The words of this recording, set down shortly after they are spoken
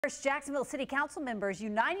First, Jacksonville City Council members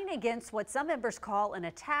uniting against what some members call an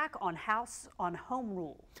attack on home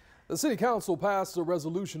rule. The City Council passed a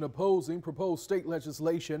resolution opposing proposed state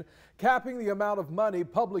legislation capping the amount of money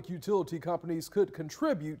public utility companies could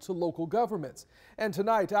contribute to local governments. And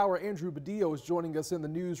tonight, our Andrew Badillo is joining us in the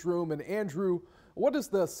newsroom. And Andrew, what is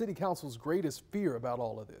the City Council's greatest fear about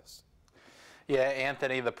all of this? Yeah,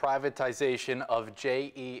 Anthony, the privatization of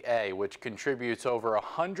JEA, which contributes over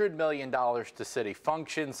 $100 million to city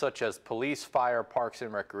functions such as police, fire, parks,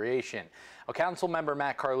 and recreation. A council member,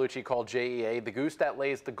 Matt Carlucci, called JEA the goose that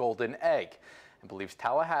lays the golden egg and believes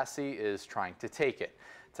Tallahassee is trying to take it.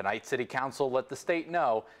 Tonight, City Council let the state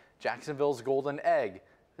know Jacksonville's golden egg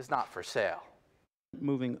is not for sale.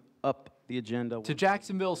 Moving up the agenda to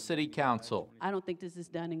Jacksonville City Council. I don't think this is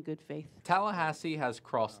done in good faith. Tallahassee has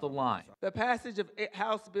crossed the line. The passage of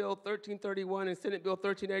House Bill 1331 and Senate Bill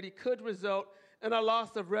 1380 could result in a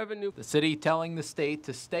loss of revenue. The city telling the state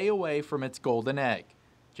to stay away from its golden egg,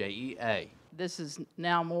 JEA. This is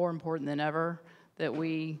now more important than ever that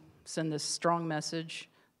we send this strong message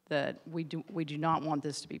that we do not want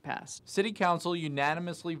this to be passed. City Council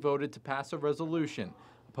unanimously voted to pass a resolution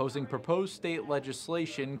opposing proposed state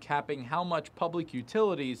legislation capping how much public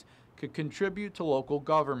utilities could contribute to local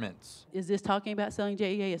governments. Is this talking about selling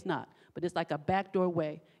JEA? It's not, but it's like a backdoor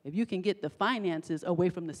way. If you can get the finances away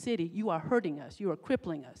from the city, you are hurting us. You are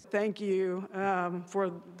crippling us. Thank you for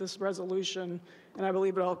this resolution, and I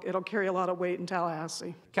believe it'll carry a lot of weight in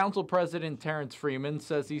Tallahassee. Council President Terrence Freeman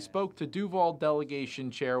says he spoke to Duval Delegation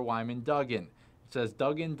Chair Wyman Duggan. He says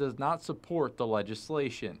Duggan does not support the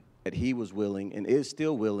legislation. that he was willing and is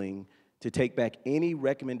still willing to take back any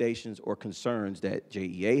recommendations or concerns that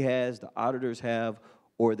JEA has, the auditors have,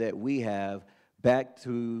 or that we have back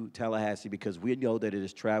to Tallahassee because we know that it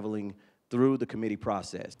is traveling through the committee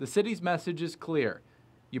process. The city's message is clear.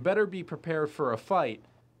 You better be prepared for a fight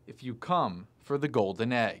if you come for the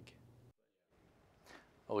golden egg.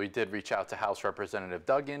 Well, we did reach out to House Representative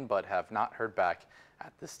Duggan, but have not heard back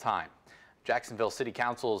at this time. Jacksonville City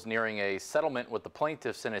Council is nearing a settlement with the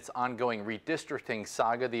plaintiffs in its ongoing redistricting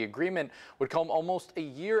saga. The agreement would come almost a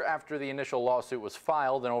year after the initial lawsuit was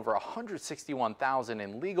filed and over $161,000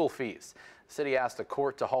 in legal fees. The city asked the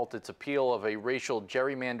court to halt its appeal of a racial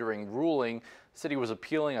gerrymandering ruling. The city was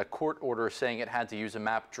appealing a court order saying it had to use a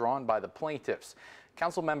map drawn by the plaintiffs.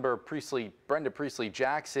 Councilmember Brenda Priestley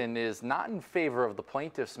Jackson is not in favor of the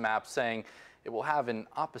plaintiffs' map, saying it will have an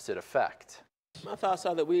opposite effect. My thoughts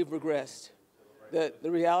are that we've regressed, that the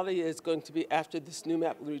reality is going to be after this new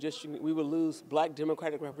map redistricting, we will lose black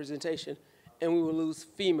Democratic representation and we will lose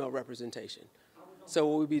female representation. So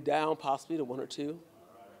will we be down possibly to 1 or 2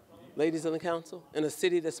 ladies on the council in a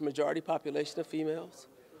city that's a majority population of females?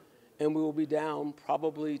 And we will be down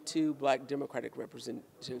probably 2 black Democratic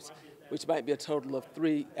representatives, which might be a total of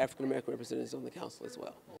 3 African American representatives on the council as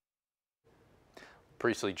well.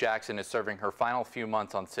 Priestley Jackson is serving her final few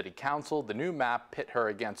months on City Council. The new map pit her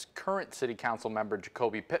against current City Council member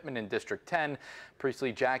Jacoby Pittman in District 10.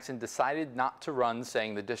 Priestley Jackson decided not to run,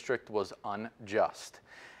 saying the district was unjust.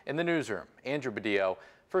 In the newsroom, Andrew Badillo,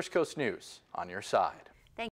 First Coast News on your side.